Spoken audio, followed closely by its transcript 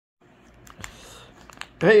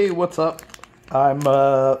Hey, what's up? I'm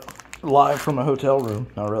live from a hotel room.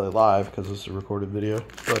 Not really live because this is a recorded video,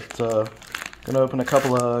 but gonna open a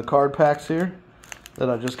couple of card packs here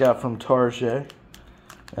that I just got from Target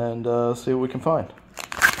and see what we can find.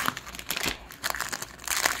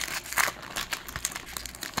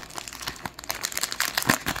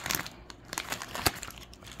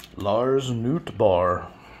 Lars Nootbaar.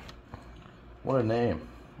 What a name.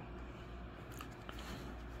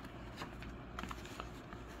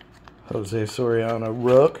 Jose Soriano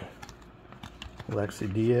Rook,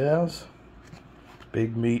 Lexi Diaz,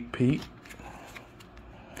 Big Meat Pete,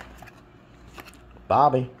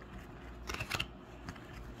 Bobby,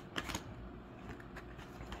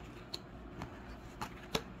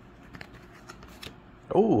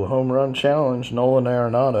 oh, home run challenge, Nolan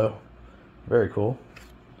Arenado, very cool.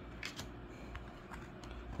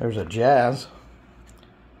 There's a Jazz,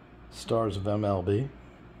 Stars of MLB.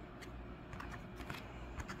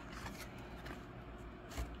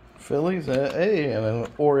 Phillies, hey, and an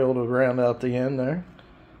Oriole to round out the end there.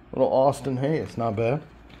 Little Austin Hayes, not bad.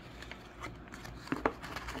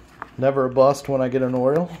 Never a bust when I get an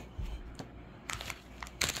Oriole.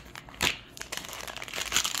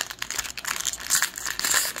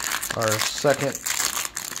 Our second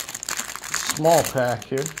small pack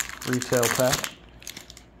here, retail pack.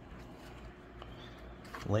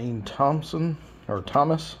 Lane Thompson, or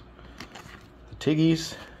Thomas. The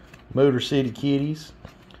Tiggies, Motor City Kitties.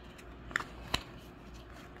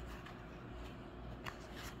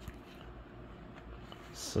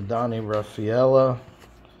 Sadani Raffaella.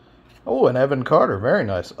 Oh, and Evan Carter. Very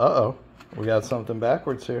nice. Uh-oh. We got something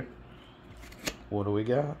backwards here. What do we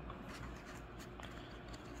got?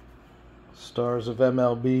 Stars of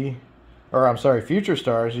MLB. Or, I'm sorry, Future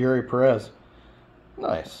Stars. Yuri Perez.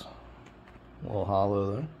 Nice. A little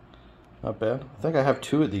hollow there. Not bad. I think I have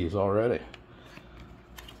two of these already.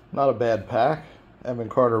 Not a bad pack. Evan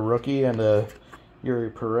Carter rookie and a Yuri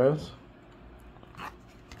Perez.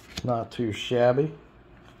 Not too shabby.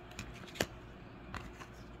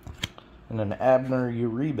 And an Abner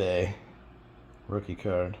Uribe rookie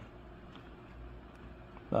card.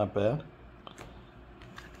 Not bad.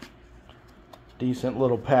 Decent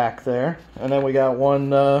little pack there. And then we got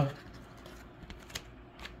one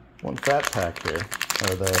fat pack here.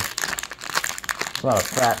 Or it's not a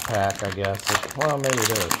fat pack, I guess. Well, maybe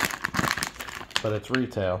it is. But it's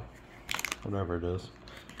retail. Whatever it is.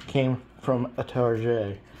 Came from a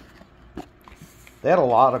Target. They had a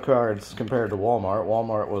lot of cards compared to Walmart.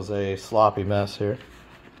 Walmart was a sloppy mess here.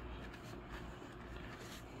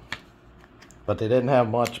 But they didn't have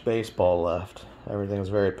much baseball left. Everything was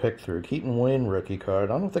very picked through. Keaton Wynn rookie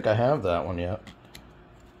card. I don't think I have that one yet.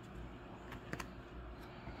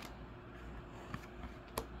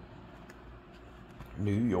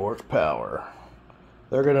 New York Power.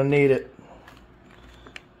 They're going to need it.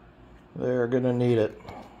 They're going to need it.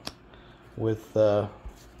 With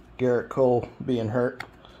Garrett Cole being hurt,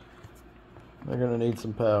 they're going to need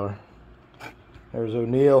some power. There's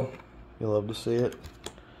O'Neal. You love to see it.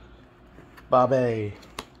 Bobby.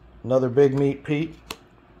 Another Big Meat Pete.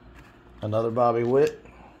 Another Bobby Witt.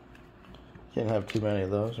 Can't have too many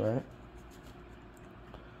of those, right?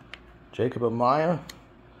 Jacob Amaya.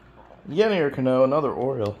 Yenny Urcano, another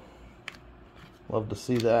Oriole. Love to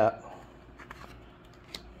see that.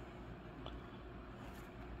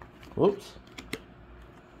 Whoops.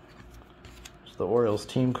 The Orioles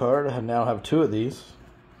team card. I now have two of these.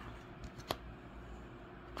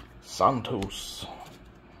 Santos.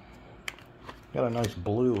 Got a nice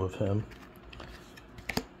blue of him.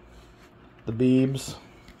 The Beebs.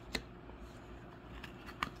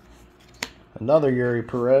 Another Yuri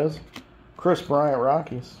Perez. Chris Bryant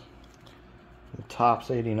Rockies. The Topps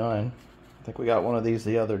 89. I think we got one of these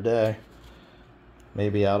the other day.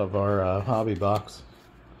 Maybe out of our hobby box.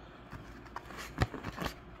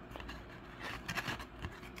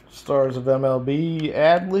 Stars of MLB,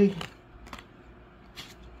 Adley,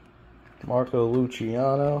 Marco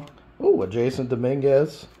Luciano, oh, a Jason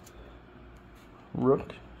Dominguez,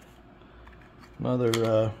 Rook, another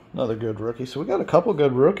good rookie. So we got a couple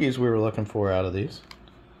good rookies we were looking for out of these.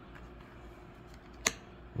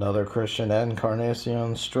 Another Christian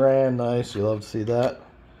Encarnacion Strand, nice. You love to see that.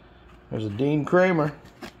 There's a Dean Kramer.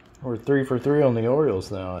 We're 3 for 3 on the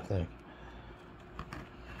Orioles now, I think.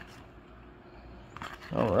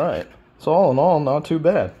 Alright, so all in all, not too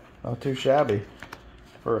bad. Not too shabby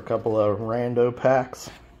for a couple of rando packs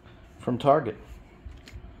from Target.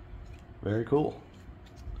 Very cool.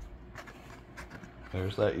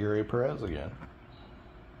 There's that Yuri Perez again.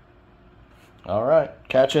 Alright,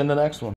 catch you in the next one.